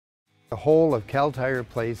The whole of Kaltire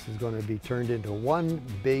Place is going to be turned into one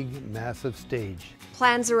big, massive stage.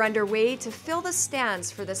 Plans are underway to fill the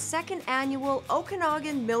stands for the second annual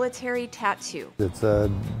Okanagan Military Tattoo. It's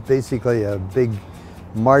basically a big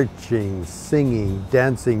marching, singing,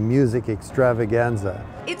 dancing, music extravaganza.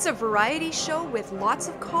 It's a variety show with lots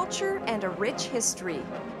of culture and a rich history.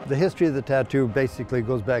 The history of the tattoo basically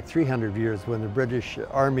goes back 300 years when the British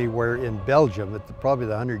Army were in Belgium at probably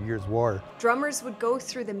the 100 Years' War. Drummers would go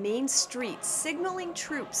through the main streets signaling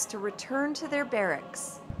troops to return to their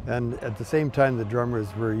barracks. And at the same time the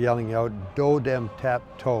drummers were yelling out "Do dem tap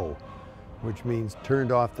toe," which means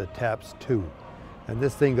turned off the taps too. And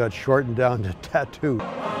this thing got shortened down to tattoo.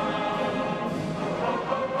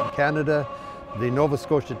 In Canada, the Nova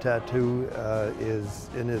Scotia tattoo is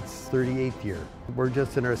in its 38th year. We're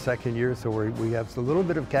just in our second year, so we have a little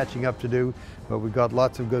bit of catching up to do, but we've got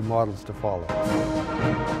lots of good models to follow.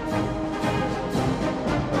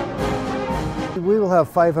 We will have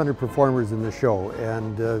 500 performers in the show,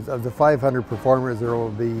 and of the 500 performers there will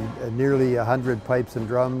be nearly 100 pipes and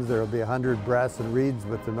drums, there will be 100 brass and reeds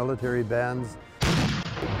with the military bands.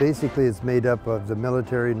 Basically it's made up of the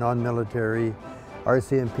military, non-military,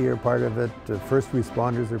 RCMP are part of it, first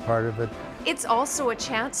responders are part of it. It's also a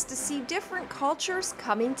chance to see different cultures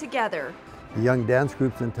coming together. The young dance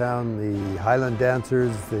groups in town, the Highland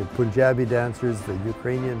dancers, the Punjabi dancers, the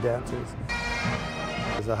Ukrainian dancers.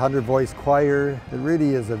 There's a 100-voice choir. It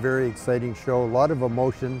really is a very exciting show, a lot of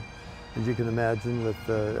emotion, as you can imagine, with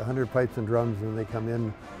 100 pipes and drums when they come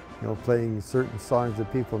in, you know, playing certain songs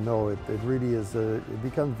that people know. It really is, it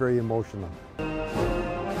becomes very emotional.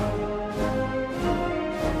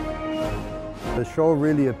 The show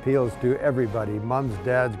really appeals to everybody, moms,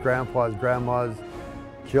 dads, grandpas, grandmas,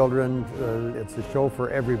 children. It's a show for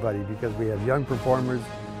everybody because we have young performers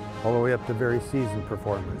all the way up to very seasoned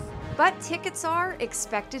performers. But tickets are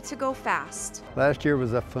expected to go fast. Last year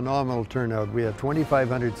was a phenomenal turnout. We have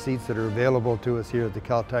 2,500 seats that are available to us here at the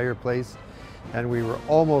Kaltire Place, and we were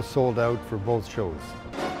almost sold out for both shows.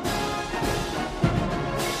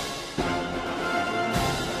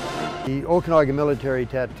 The Okanagan Military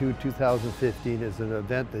Tattoo 2015 is an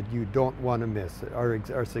event that you don't want to miss.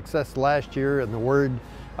 Our success last year and the word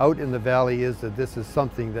out in the valley is that this is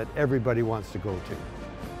something that everybody wants to go to.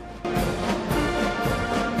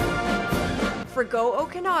 For Go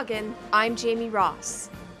Okanagan, I'm Jamie Ross.